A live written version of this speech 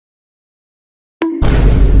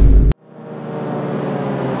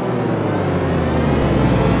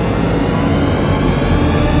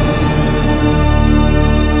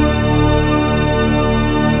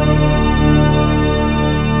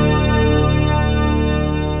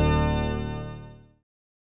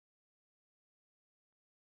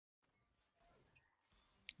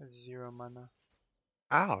0 mana.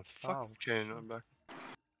 Ow, fuck. Oh. Okay, no, I'm back.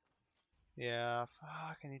 Yeah,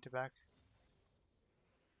 fuck, I need to back.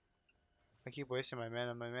 I keep wasting my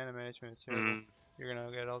mana. My mana management is terrible. You're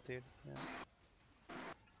gonna get ulted. Yeah.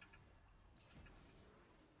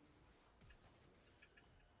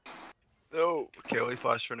 Oh, okay, only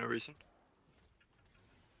flash for no reason.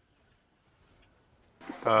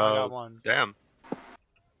 I got one. Damn.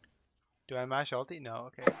 Do I mash ulti? No,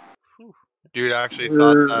 okay. Whew. Dude actually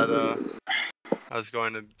thought that I was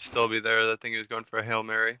going to still be there. I think he was going for a Hail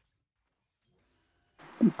Mary.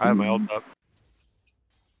 I have my ult up.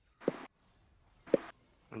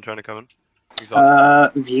 I'm trying to come in.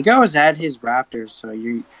 Vigo is at his Raptors, so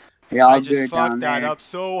you're all I good just down fucked there. that up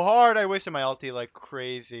so hard. I wasted my ulti like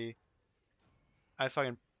crazy. I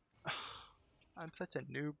fucking... I'm such a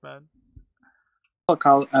noob, man. I'll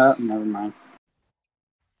call. Never mind.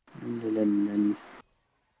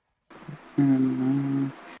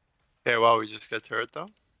 Okay, well, we just get turret though.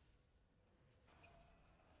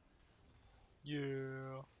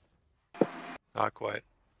 Yeah. Not quite.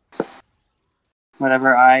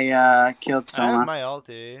 Whatever. I killed I have someone. my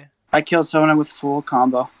ulti. I killed someone with full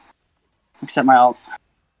combo, except my ult.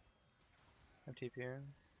 I'm TPing.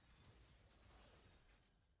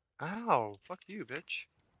 Ow, fuck you, bitch.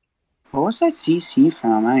 What was that CC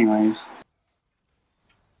from, anyways?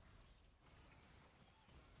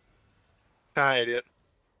 Ah, idiot.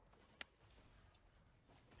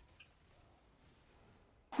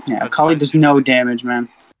 Yeah, That's Kali fine. does no damage, man.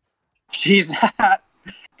 She's got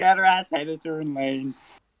her ass headed to her lane.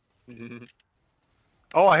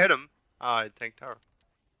 Oh, I hit him. Ah, I tanked tower.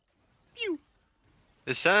 Pew.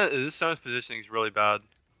 This Senna's positioning is really bad.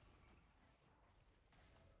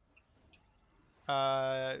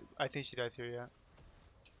 I think she died here, yeah.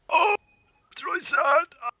 Oh, it's really sad.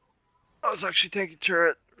 I was actually tanking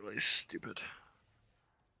turret. Really stupid.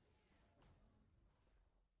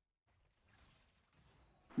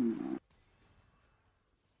 I'd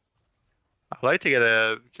like to get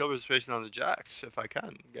a kill participation on the Jax if I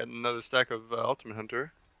can. Get another stack of Ultimate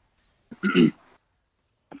Hunter.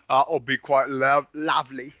 That'll be quite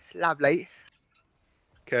lovely. Lovely.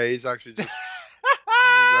 Okay, he's actually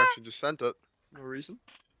just sent it. No reason.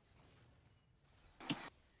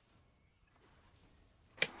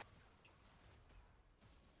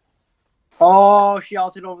 Oh, she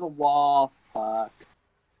ulted over the wall. Fuck.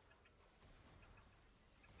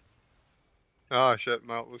 Oh shit,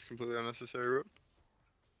 my ult was completely unnecessary. Rip.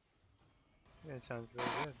 Yeah, it sounds really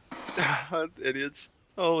good. Idiots.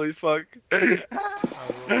 Holy fuck.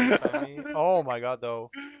 Oh my god, though.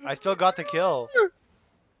 I still got the kill.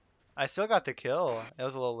 I still got the kill. It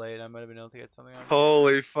was a little late. I might have been able to get something on.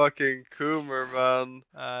 Holy fucking Coomer, man.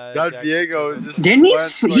 That Jackson Viego killed just him. Didn't he?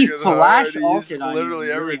 went He fucking flash hard. He used ulted on literally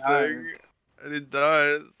you really everything, hard. and he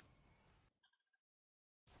died.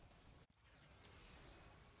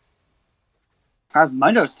 How's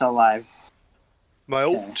Mundo still alive? My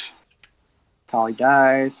Okay. ult. Kali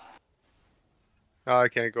dies. Oh, I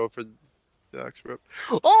can't go for Jax rip.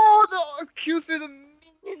 Oh no! Q through the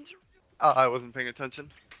minions. Oh, I wasn't paying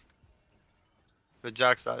attention. The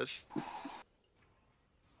Jax dies.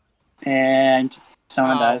 And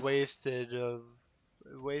someone dies. Waste of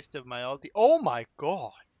my ulti. Oh my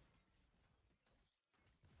god.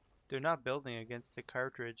 They're not building against the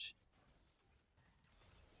cartridge.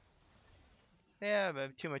 Yeah,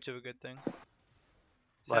 but too much of a good thing.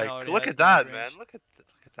 Like, Senna already look has at that, mid man. range. Look at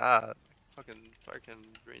that. Fucking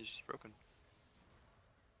range is broken.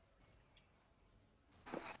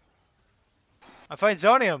 I'm fighting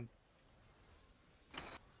Zonium!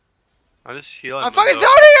 I'm just healing. I'm fucking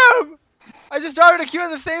Zonium! I just started a Q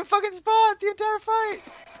in the same fucking spot the entire fight!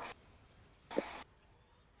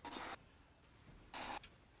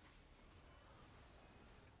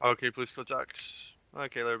 Okay, please kill Jax.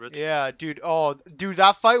 Okay, later, bitch. Yeah, dude. Oh, dude,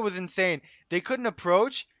 that fight was insane. They couldn't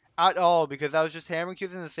approach at all because I was just hammering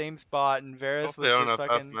Qs in the same spot, and Varus Hope was they don't just have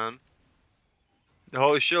fucking. F, man.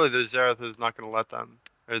 Holy, surely the Zerath is not gonna let them.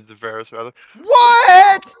 Or the Varus, rather.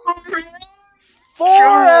 What? 4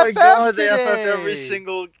 Oh my FFs god, they today! FF every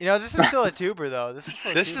single. You know, this is still a tuber though. This is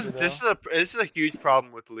still a tuber, though. This is a huge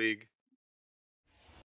problem with the league.